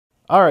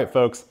All right,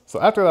 folks, so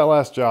after that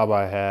last job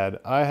I had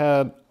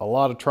a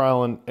lot of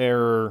trial and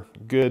error,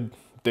 good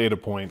data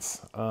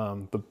points.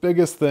 The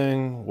biggest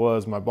thing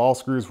was my ball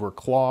screws were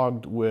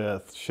clogged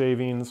with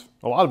shavings,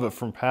 a lot of it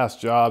from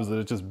past jobs that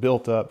had just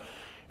built up.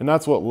 And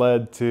that's what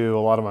led to a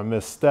lot of my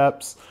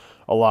missteps,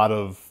 a lot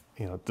of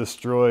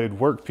destroyed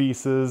work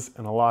pieces,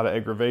 and a lot of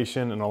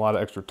aggravation and a lot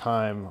of extra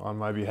time on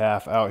my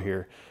behalf out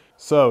here.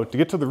 So to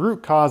get to the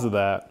root cause of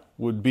that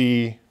would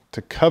be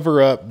to cover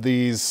up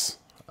these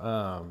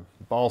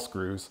ball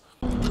screws.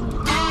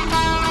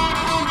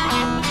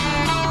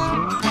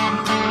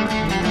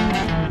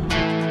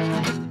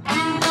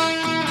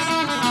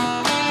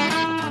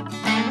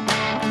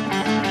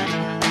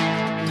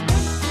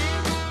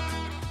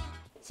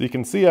 So you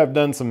can see I've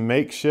done some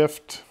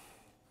makeshift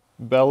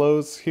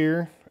bellows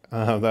here.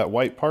 That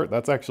white part,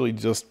 that's actually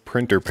just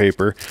printer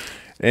paper.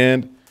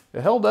 And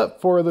it held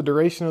up for the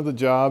duration of the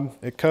job.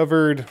 It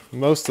covered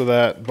most of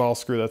that ball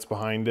screw that's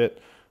behind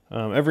it.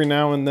 Every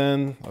now and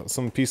then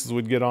some pieces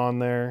would get on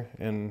there,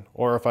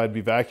 or if I'd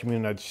be vacuuming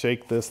and I'd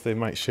shake this, they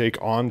might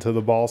shake onto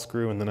the ball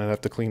screw and then I'd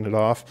have to clean it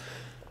off.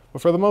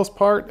 But for the most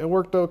part, it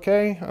worked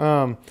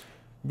okay.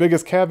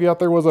 Biggest caveat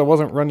there was I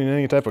wasn't running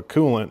any type of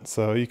coolant.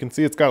 So you can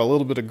see it's got a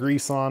little bit of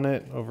grease on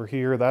it over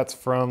here. That's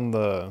from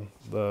the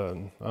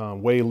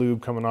whey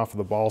lube coming off of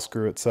the ball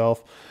screw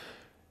itself.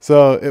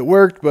 So it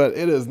worked, but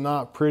it is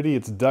not pretty.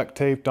 It's duct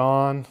taped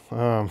on,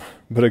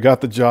 but it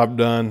got the job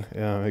done.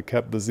 It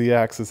kept the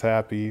Z-axis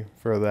happy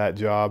for that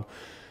job.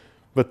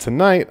 But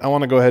tonight I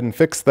want to go ahead and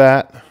fix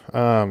that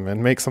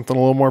and make something a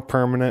little more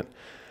permanent.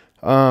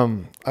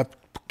 I've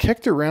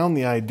kicked around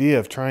the idea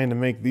of trying to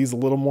make these a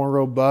little more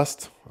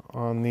robust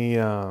on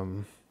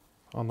the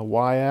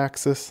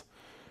Y-axis,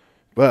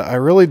 but I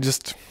really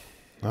just,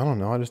 I don't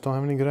know, I just don't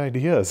have any good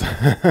ideas.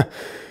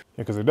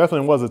 Because there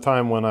definitely was a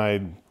time when I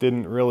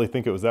didn't really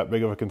think it was that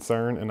big of a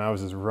concern and I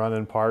was just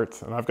running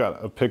parts, and I've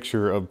got a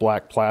picture of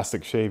black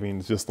plastic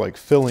shavings just like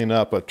filling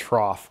up a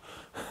trough.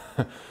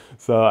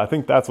 So I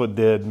think that's what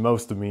did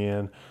most of me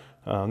in.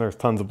 There's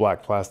tons of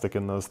black plastic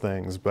in those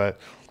things, but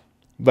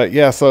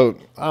yeah, so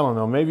I don't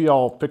know, maybe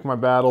I'll pick my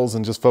battles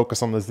and just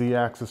focus on the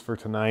Z-axis for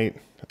tonight.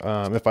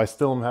 If I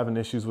still am having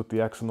issues with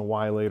the X and the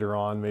Y later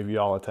on, maybe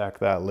I'll attack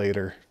that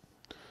later.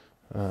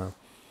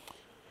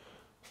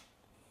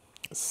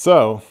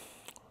 So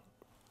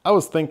I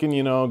was thinking,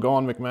 go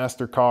on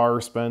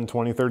McMaster-Carr, spend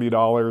 $20,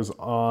 $30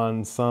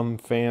 on some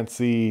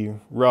fancy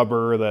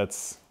rubber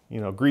that's,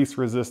 grease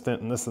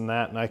resistant and this and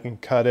that, and I can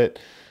cut it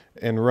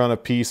and run a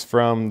piece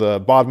from the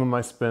bottom of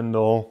my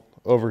spindle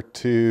over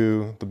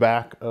to the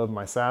back of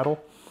my saddle.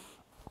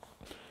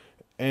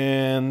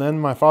 And then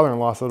my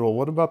father-in-law said, well,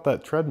 what about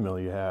that treadmill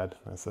you had?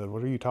 I said,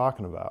 what are you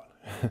talking about?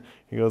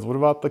 He goes, what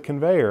about the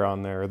conveyor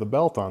on there, or the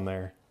belt on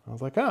there? I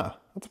was like,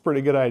 that's a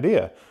pretty good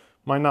idea.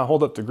 Might not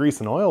hold up to grease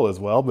and oil as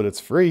well, but it's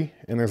free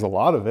and there's a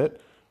lot of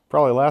it.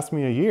 Probably lasts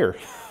me a year.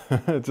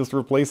 Just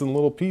replacing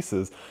little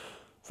pieces.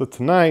 So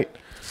tonight,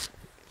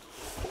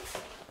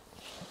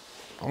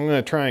 I'm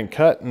gonna try and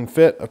cut and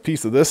fit a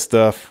piece of this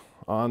stuff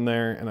on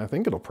there, and I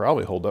think it'll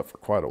probably hold up for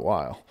quite a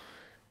while.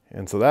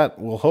 And so that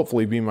will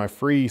hopefully be my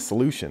free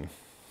solution.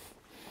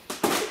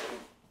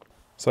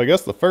 So I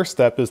guess the first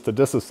step is to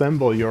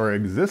disassemble your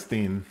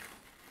existing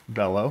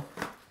bellow.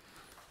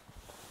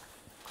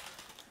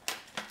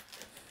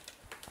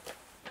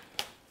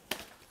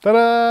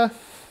 Ta-da!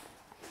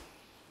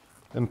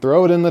 And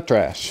throw it in the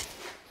trash.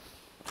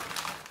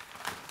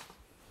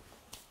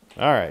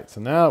 All right,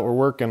 so now we're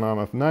working on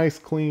a nice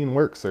clean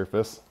work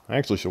surface. I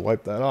actually should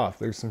wipe that off.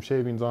 There's some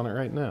shavings on it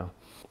right now.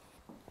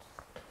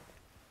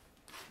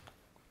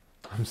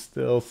 I'm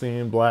still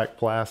seeing black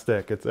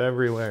plastic. It's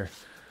everywhere.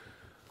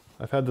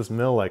 I've had this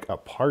mill like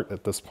apart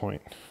at this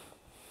point.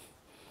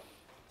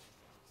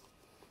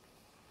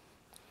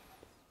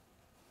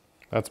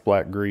 That's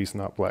black grease,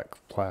 not black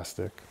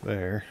plastic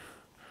there.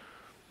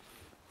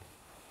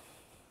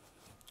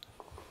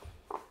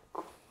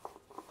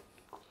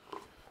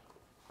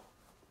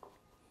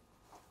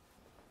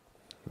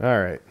 All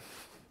right.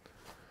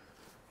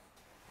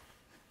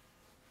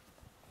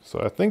 So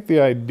I think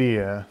the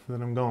idea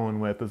that I'm going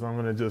with is I'm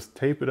going to just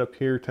tape it up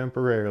here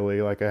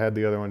temporarily like I had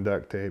the other one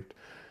duct taped.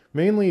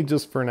 Mainly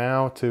just for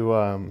now to,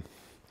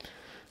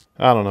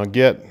 I don't know,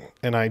 get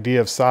an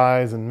idea of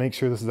size and make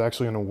sure this is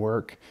actually going to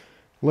work.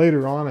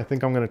 Later on, I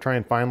think I'm going to try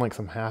and find like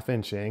some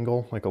 1/2-inch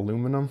angle, like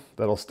aluminum,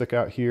 that'll stick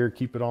out here,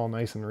 keep it all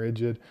nice and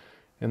rigid.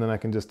 And then I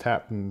can just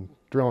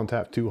drill and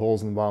tap 2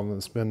 holes in the bottom of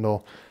the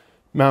spindle,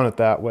 mount it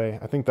that way.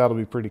 I think that'll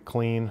be pretty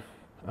clean.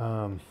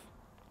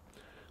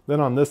 Then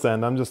on this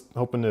end, I'm just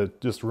hoping to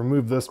just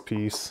remove this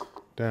piece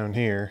down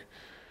here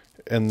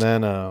and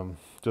then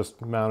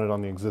just mount it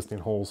on the existing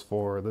holes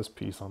for this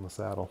piece on the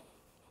saddle.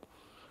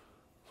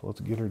 So let's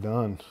get her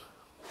done.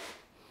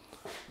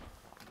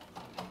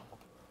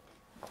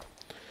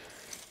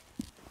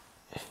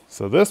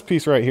 So this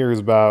piece right here is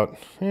about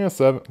a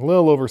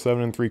little over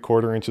 7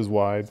 3/4 inches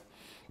wide.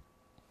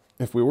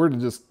 If we were to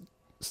just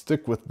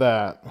stick with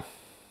that,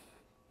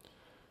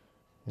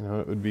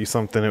 it would be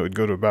something that would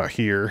go to about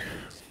here.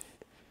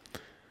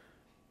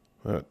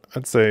 But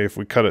I'd say if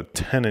we cut it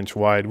 10"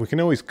 wide, we can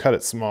always cut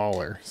it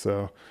smaller.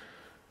 So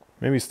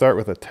maybe start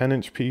with a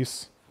 10"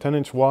 piece,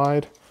 10"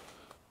 wide.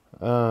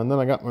 And then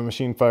I got my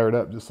machine fired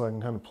up just so I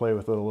can kind of play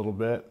with it a little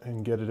bit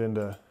and get it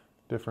into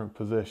different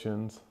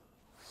positions.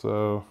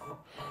 So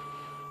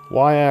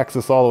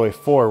y-axis all the way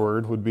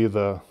forward would be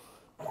the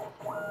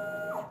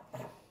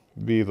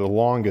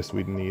longest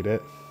we'd need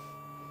it.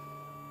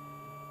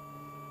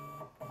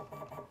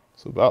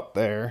 So about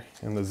there,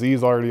 and the Z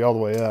is already all the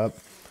way up.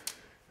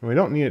 And we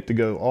don't need it to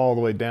go all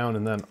the way down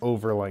and then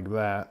over like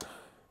that.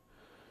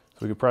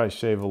 So we could probably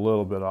shave a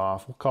little bit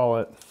off. We'll call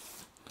it,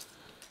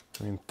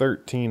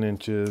 13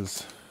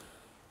 inches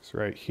is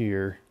right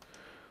here.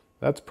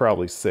 That's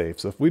probably safe.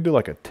 So if we do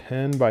like a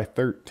 10 by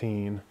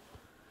 13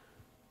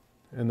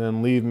 and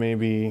then leave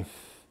maybe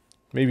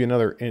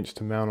another inch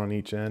to mount on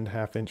each end,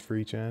 ½ inch for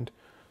each end.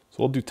 So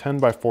we'll do 10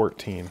 by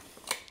 14.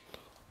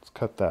 Let's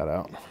cut that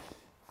out.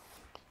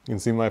 You can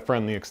see my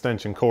friend the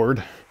extension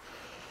cord.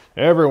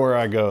 Everywhere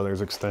I go,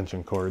 there's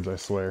extension cords, I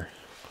swear.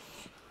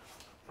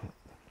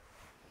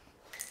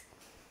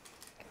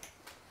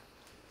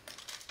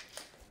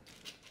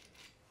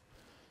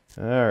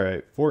 All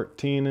right,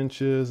 14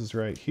 inches is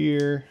right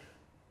here.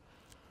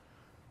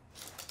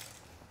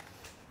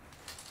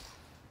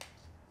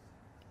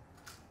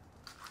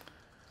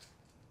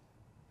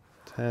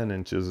 Ten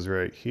inches is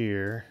right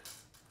here.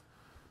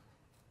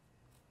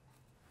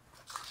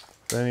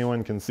 If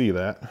anyone can see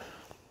that.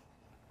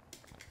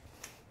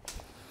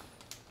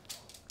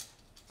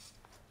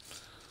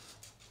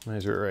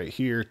 Measure it right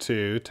here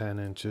too, 10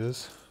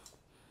 inches.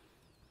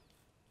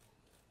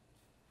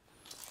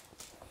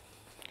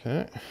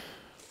 Okay.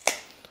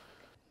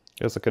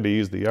 Guess I could have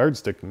used the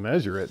yardstick to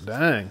measure it.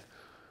 Dang,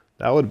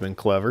 that would have been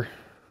clever.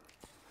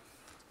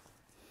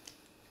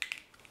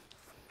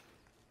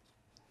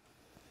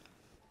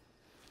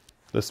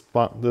 This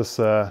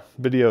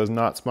video is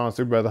not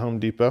sponsored by the Home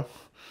Depot.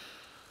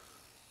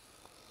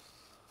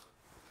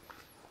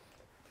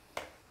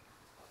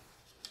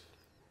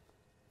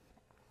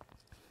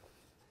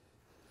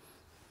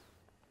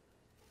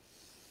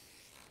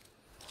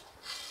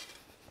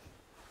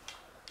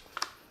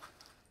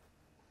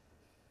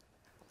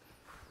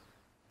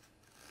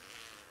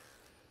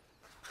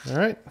 All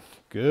right,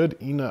 good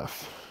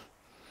enough.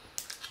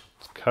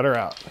 Let's cut her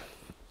out.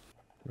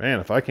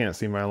 Man, if I can't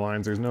see my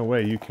lines, there's no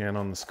way you can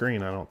on the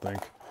screen, I don't think.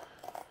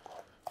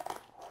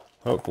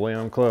 Hopefully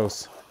I'm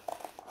close.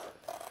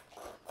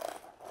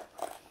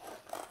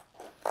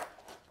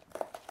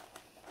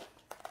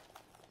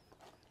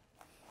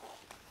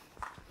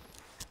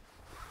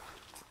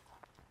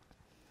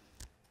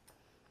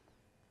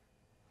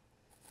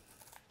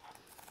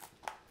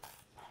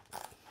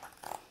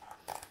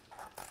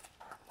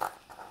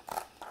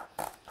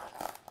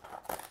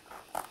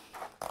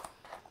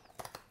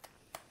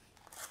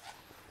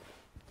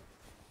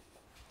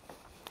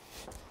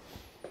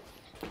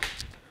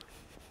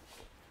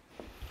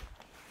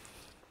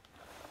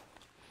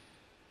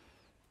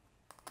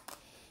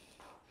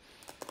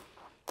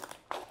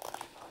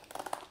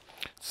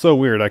 So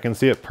weird, I can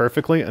see it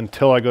perfectly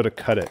until I go to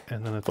cut it,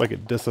 and then it's like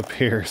it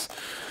disappears.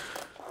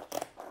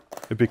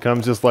 It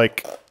becomes just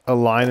like a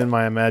line in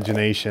my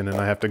imagination, and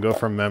I have to go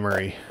from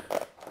memory.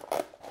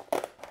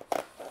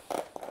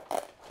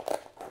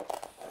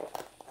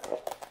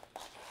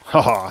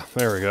 Haha,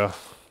 there we go.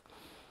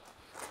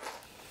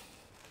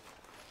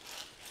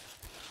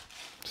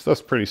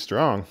 Stuff's pretty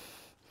strong.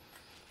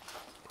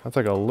 That's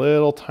like a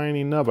little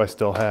tiny nub I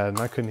still had, and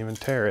I couldn't even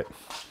tear it.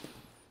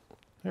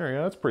 There we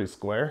go, that's pretty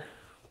square.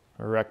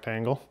 A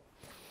rectangle.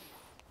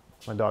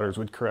 My daughters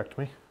would correct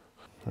me.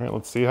 All right,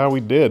 let's see how we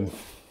did.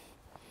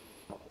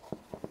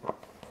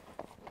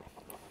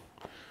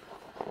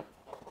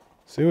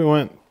 See,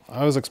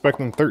 I was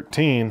expecting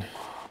 13.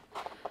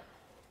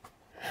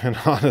 And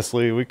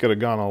honestly, we could have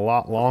gone a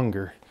lot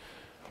longer.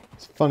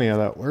 It's funny how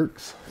that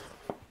works.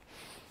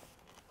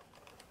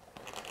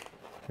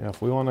 Yeah,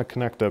 if we want to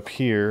connect up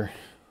here,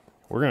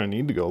 we're going to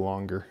need to go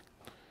longer.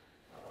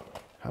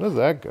 How does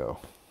that go?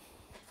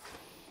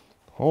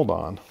 Hold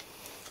on.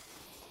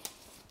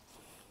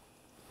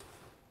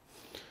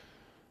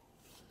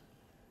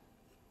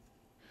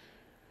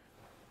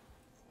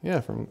 Yeah,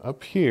 from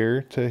up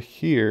here to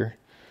here,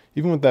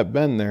 even with that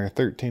bend there,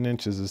 13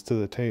 inches is to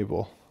the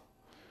table.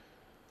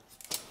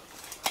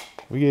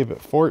 We gave it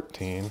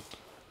 14.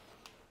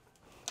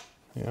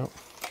 Yep.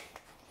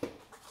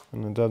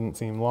 And it doesn't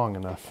seem long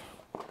enough.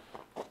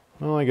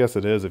 Well, I guess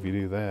it is if you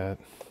do that.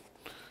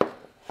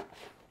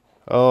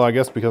 Oh, I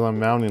guess because I'm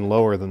mounting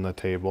lower than the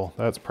table.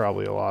 That's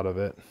probably a lot of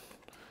it.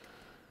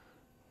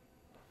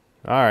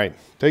 All right,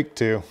 take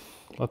two.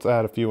 Let's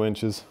add a few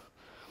inches.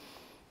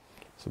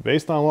 So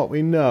based on what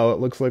we know, it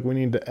looks like we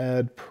need to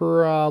add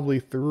probably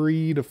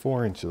 3 to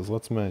 4 inches.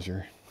 Let's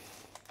measure.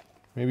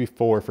 Maybe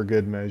 4 for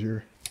good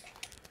measure.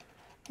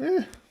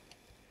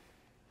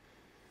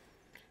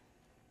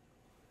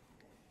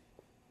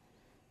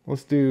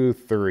 Let's do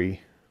 3.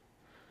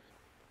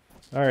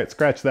 All right,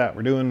 scratch that.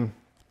 We're doing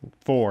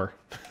 4.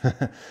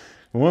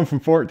 We went from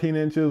 14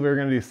 inches, we were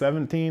gonna do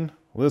 17.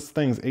 Well, this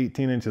thing's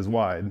 18 inches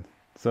wide.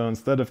 So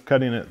instead of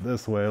cutting it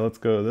this way, let's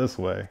go this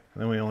way.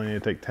 And then we only need to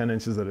take 10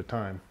 inches at a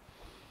time.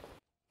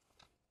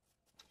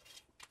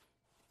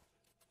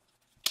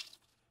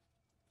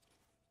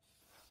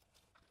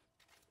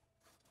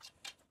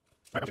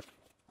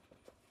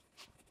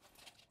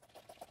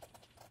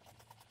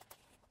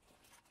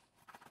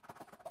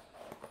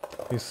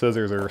 These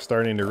scissors are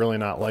starting to really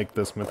not like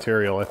this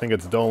material. I think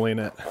it's dulling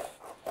it.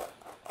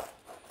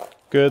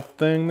 Good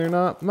thing they're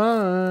not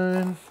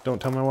mine.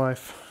 Don't tell my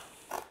wife.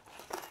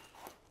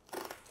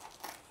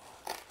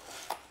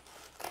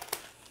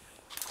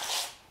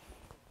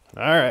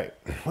 All right,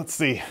 let's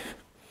see.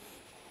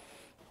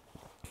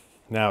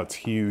 Now it's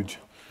huge.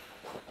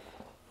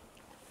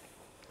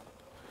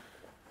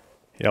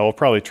 Yeah, we'll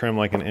probably trim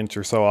like an inch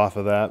or so off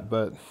of that,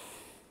 but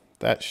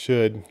that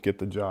should get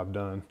the job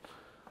done.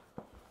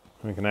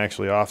 We can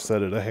actually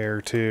offset it a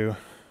hair too.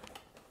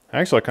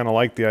 Actually, I kind of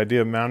like the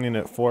idea of mounting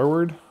it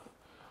forward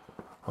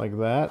like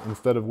that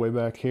instead of way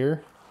back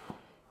here.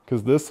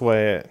 Because this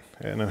way,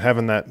 and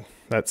having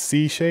that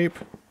C shape,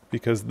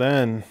 because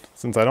then,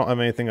 since I don't have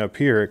anything up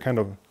here, it kind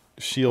of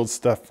shields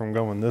stuff from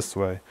going this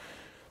way.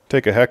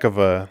 Take a heck of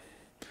a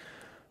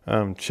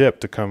chip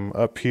to come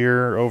up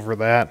here over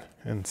that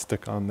and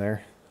stick on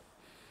there.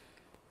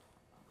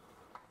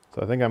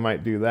 So I think I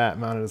might do that,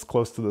 mount it as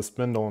close to the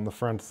spindle in the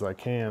front as I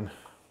can.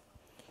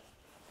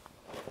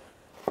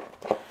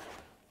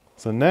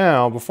 So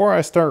now, before I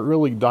start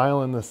really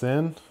dialing this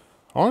in,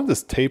 I want to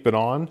just tape it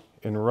on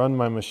and run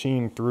my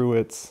machine through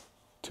its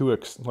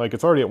like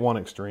it's already at one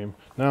extreme.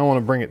 Now I want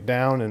to bring it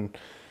down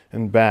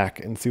and back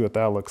and see what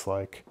that looks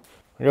like.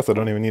 I guess I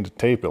don't even need to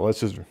tape it. Let's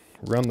just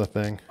run the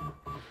thing.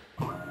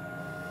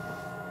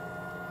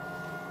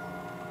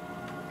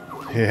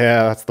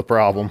 Yeah, that's the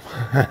problem.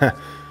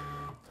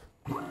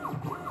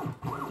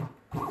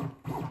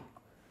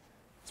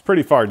 It's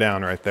pretty far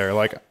down right there.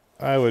 Like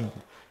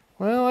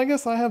well, I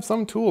guess I have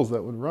some tools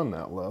that would run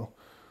that low.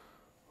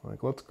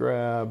 Like let's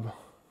grab,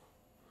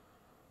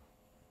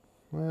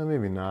 well,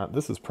 maybe not.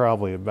 This is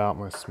probably about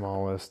my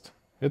smallest.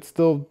 It's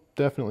still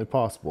definitely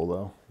possible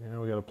though. Yeah,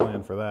 we got a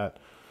plan for that.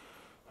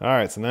 All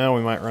right, so now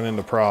we might run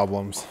into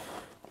problems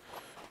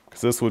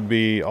because this would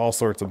be all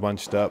sorts of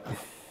bunched up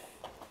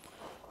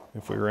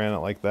if we ran it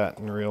like that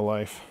in real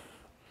life.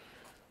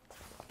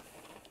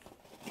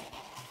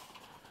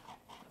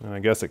 And I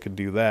guess it could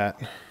do that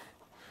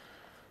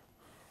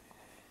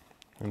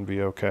and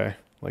be okay,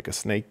 like a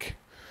snake.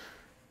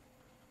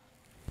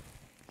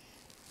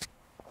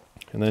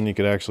 And then you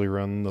could actually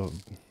run the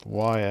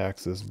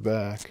y-axis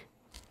back.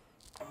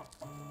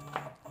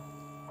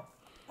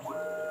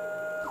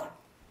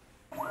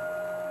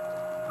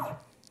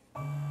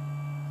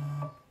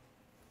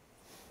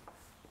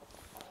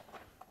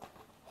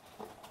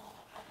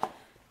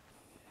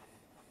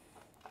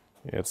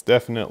 Yeah, it's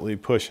definitely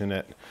pushing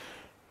it.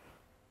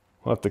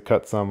 We'll have to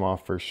cut some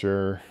off for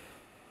sure.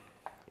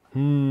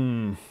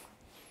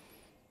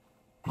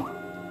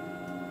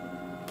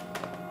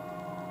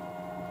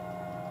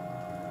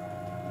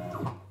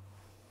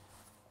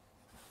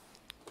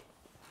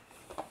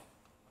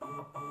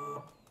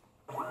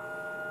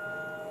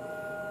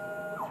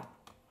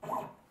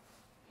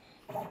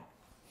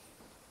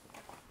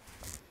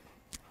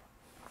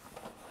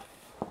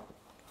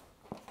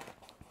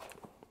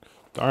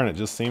 Darn, it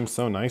just seems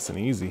so nice and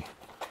easy.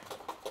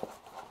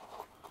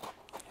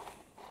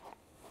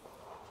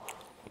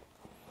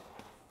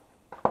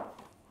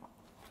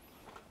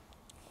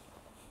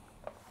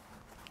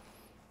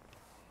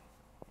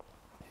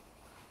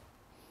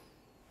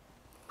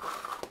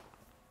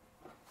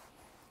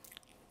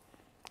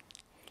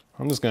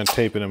 I'm just going to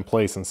tape it in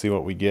place and see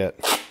what we get.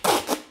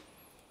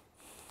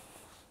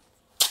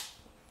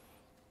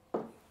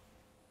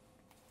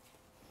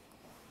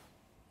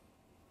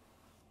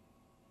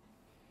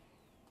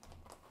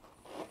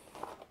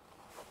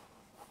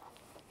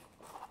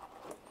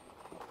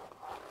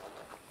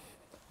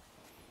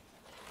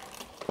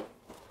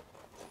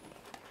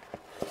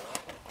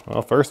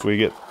 Well, first we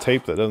get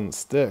tape that doesn't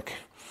stick.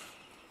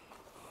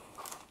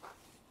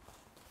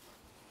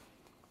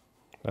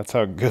 That's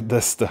how good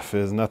this stuff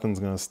is. Nothing's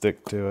gonna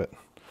stick to it.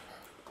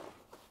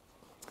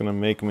 It's gonna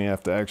make me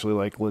have to actually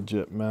like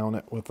legit mount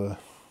it with a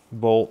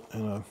bolt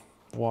and a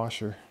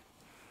washer.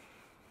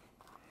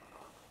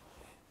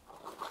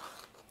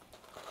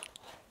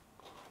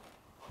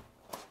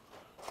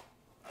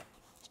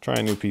 Let's try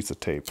a new piece of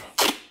tape.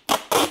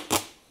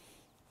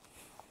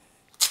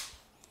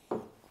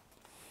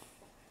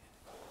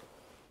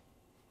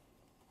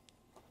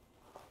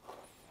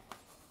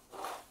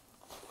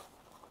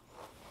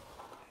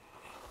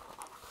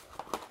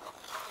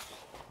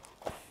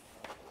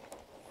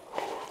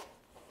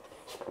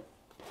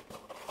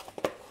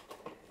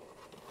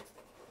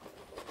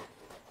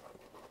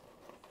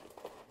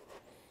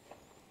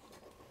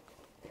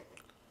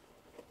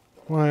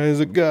 Why is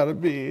it gotta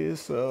be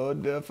so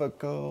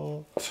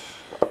difficult?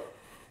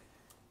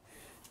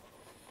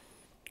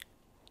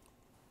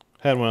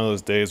 Had one of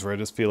those days where I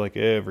just feel like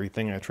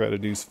everything I try to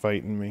do is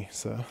fighting me,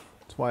 so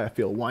that's why I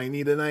feel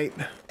whiny tonight.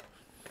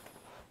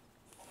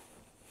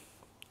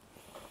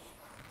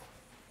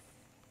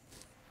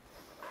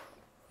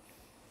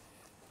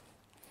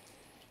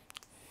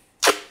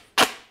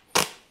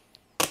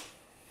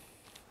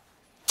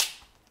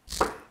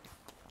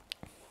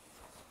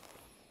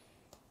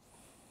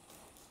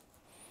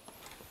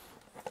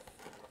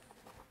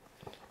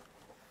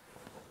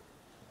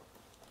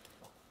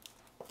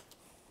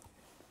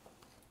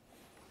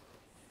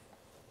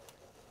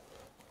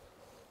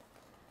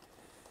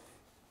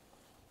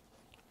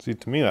 See,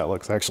 to me that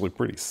looks actually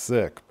pretty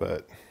sick,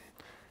 but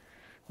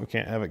we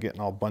can't have it getting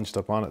all bunched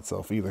up on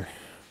itself either.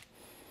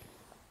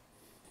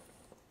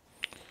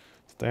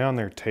 Stay on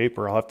there, tape,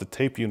 or I'll have to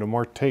tape you to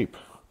more tape.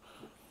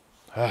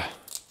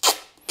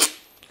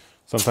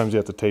 Sometimes you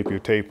have to tape your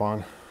tape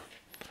on.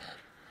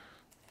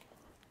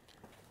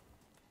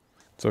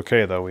 It's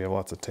okay though, we have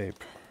lots of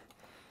tape.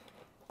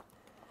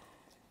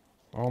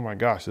 Oh my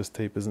gosh, this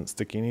tape isn't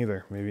sticking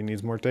either. Maybe it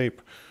needs more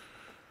tape.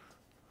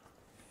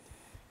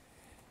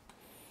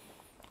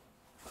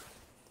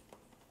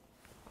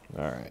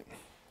 All right.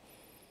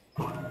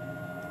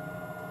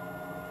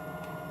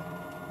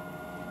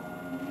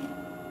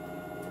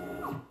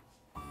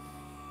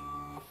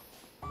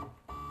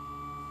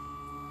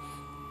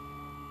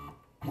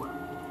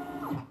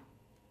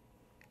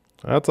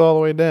 That's all the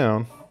way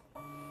down.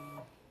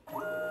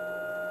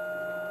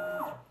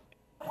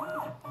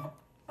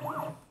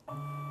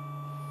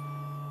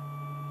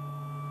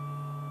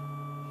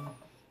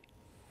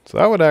 So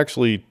that would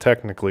actually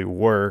technically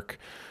work.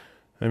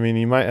 I mean,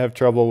 you might have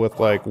trouble with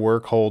like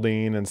work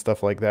holding and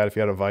stuff like that if you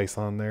had a vise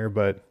on there,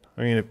 but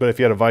I mean, if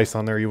you had a vise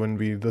on there, you wouldn't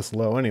be this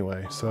low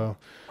anyway. So,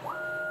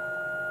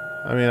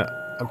 I mean,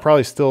 I'd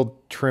probably still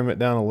trim it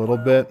down a little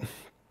bit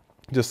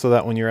just so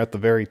that when you're at the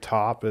very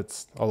top,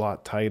 it's a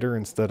lot tighter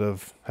instead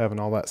of having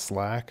all that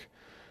slack.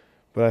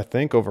 But I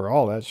think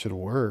overall that should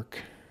work.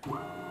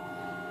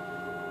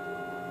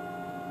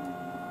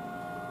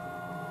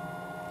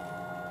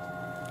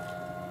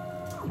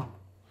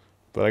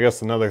 But I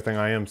guess another thing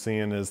I am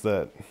seeing is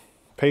that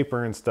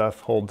paper and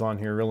stuff holds on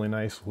here really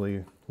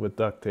nicely with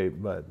duct tape,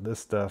 but this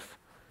stuff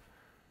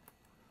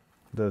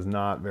does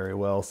not very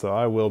well. So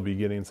I will be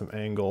getting some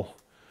angle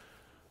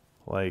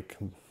like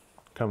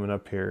coming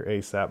up here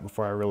ASAP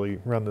before I really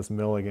run this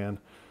mill again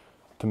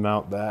to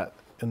mount that.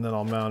 And then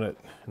I'll mount it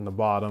in the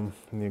bottom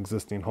in the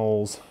existing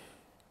holes.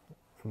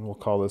 And we'll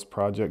call this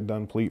project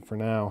done complete for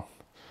now.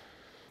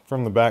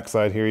 From the back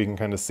side here, you can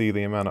kind of see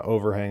the amount of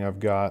overhang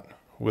I've got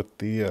with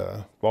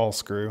the ball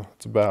screw.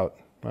 It's about,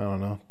 I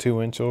don't know,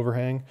 2-inch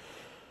overhang.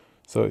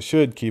 So it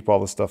should keep all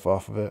the stuff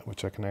off of it,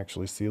 which I can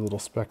actually see little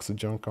specks of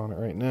junk on it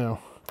right now.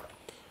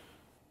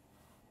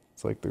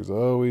 It's like there's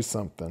always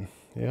something.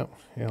 Yep,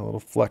 yeah, little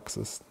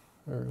flexes,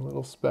 or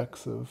little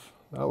specks of,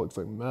 that looks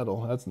like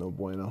metal. That's no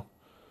bueno.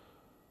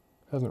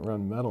 Hasn't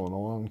run metal in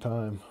a long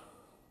time.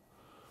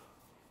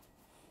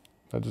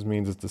 That just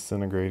means it's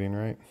disintegrating,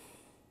 right?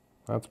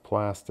 That's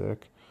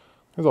plastic.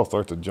 There's all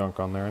sorts of junk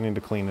on there. I need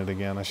to clean it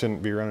again. I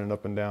shouldn't be running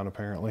up and down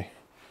apparently.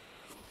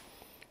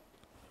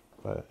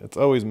 But it's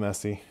always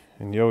messy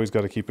and you always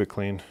got to keep it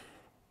clean.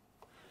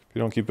 If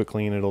you don't keep it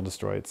clean, it'll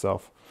destroy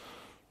itself.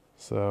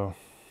 So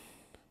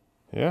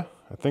yeah,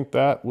 I think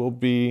that will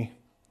be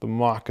the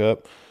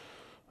mock-up.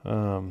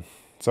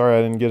 Sorry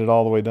I didn't get it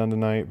all the way done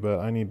tonight, but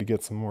I need to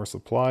get some more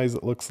supplies,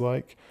 it looks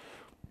like.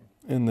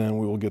 And then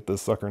we will get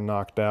this sucker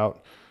knocked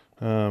out.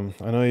 I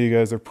know you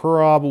guys are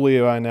probably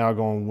by now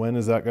going, when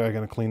is that guy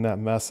going to clean that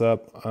mess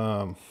up?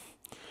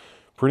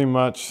 Pretty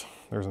much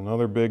there's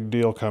another big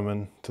deal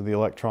coming to the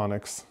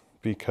electronics,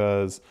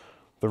 because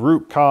the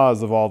root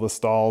cause of all the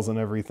stalls and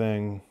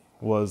everything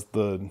was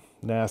the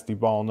nasty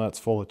ball nuts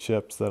full of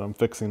chips that I'm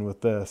fixing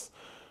with this.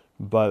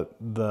 But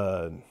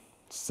the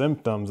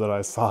symptoms that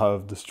I saw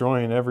of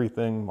destroying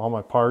everything, all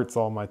my parts,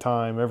 all my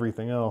time,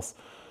 everything else,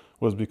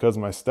 was because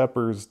my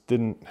steppers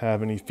didn't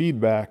have any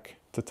feedback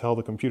to tell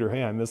the computer,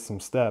 hey, I missed some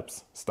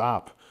steps,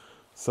 stop.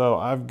 So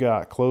I've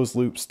got closed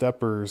loop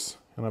steppers,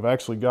 and I've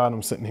actually got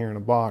them sitting here in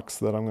a box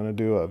that I'm going to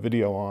do a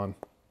video on.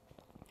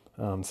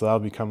 So that'll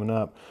be coming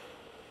up.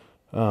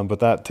 But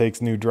that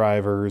takes new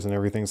drivers and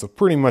everything. So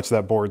pretty much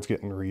that board's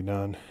getting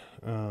redone.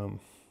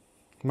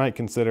 Might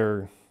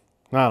consider,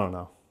 I don't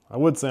know. I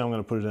would say I'm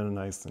going to put it in a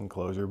nice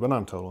enclosure, but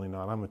I'm totally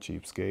not. I'm a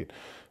cheapskate.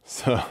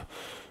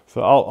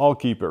 So I'll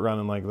keep it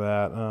running like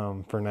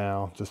that for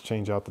now. Just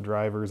change out the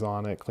drivers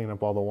on it, clean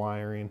up all the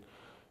wiring.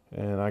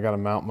 And I got to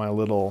mount my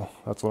little,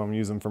 that's what I'm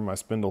using for my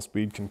spindle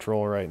speed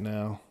control right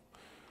now.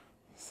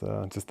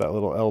 So just that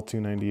little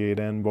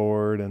L298N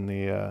board and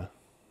the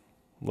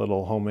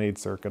little homemade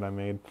circuit I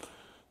made.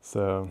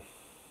 So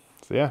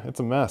yeah, it's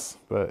a mess,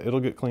 but it'll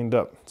get cleaned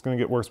up. It's going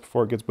to get worse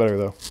before it gets better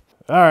though.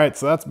 All right,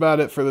 so that's about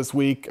it for this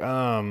week.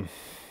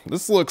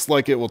 This looks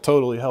like it will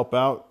totally help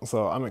out.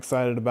 So I'm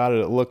excited about it.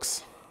 It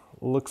looks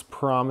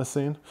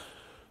promising.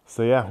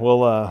 So yeah,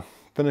 we'll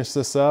finish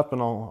this up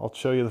and I'll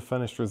show you the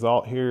finished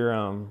result here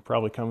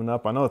probably coming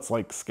up. I know it's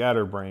like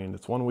scatterbrained.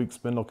 It's 1 week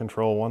spindle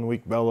control, 1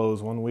 week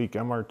bellows, 1 week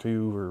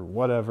MR2 or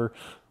whatever.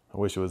 I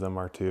wish it was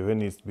MR2. It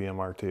needs to be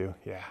MR2.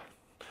 Yeah.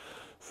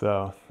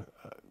 So,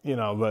 you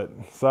know, but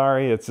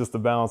sorry, it's just a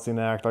balancing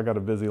act. I got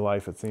a busy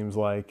life, it seems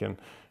like. And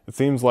it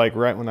seems like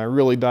right when I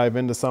really dive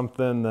into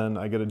something, then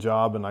I get a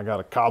job and I got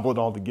to cobble it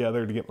all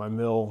together to get my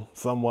mill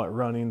somewhat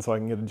running so I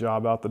can get a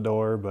job out the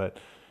door. But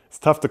it's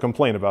tough to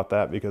complain about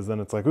that, because then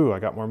it's like, ooh, I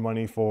got more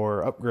money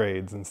for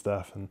upgrades and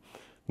stuff. And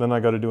then I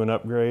got to do an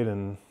upgrade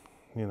and,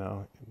 you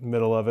know,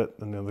 middle of it,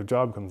 another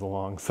job comes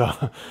along.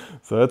 So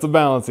it's a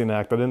balancing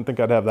act. I didn't think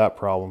I'd have that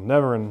problem.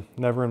 Never in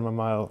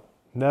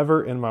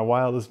never in my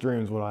wildest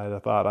dreams would I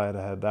have thought I'd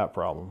have had that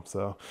problem.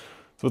 So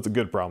it's a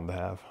good problem to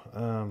have.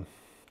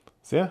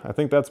 So yeah, I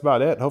think that's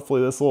about it.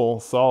 Hopefully this will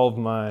solve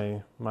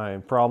my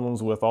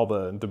problems with all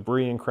the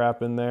debris and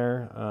crap in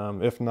there.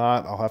 If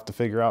not, I'll have to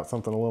figure out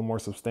something a little more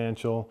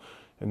substantial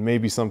and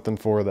maybe something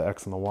for the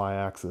X and the Y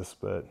axis,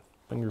 but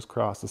fingers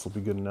crossed this will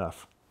be good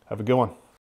enough. Have a good one.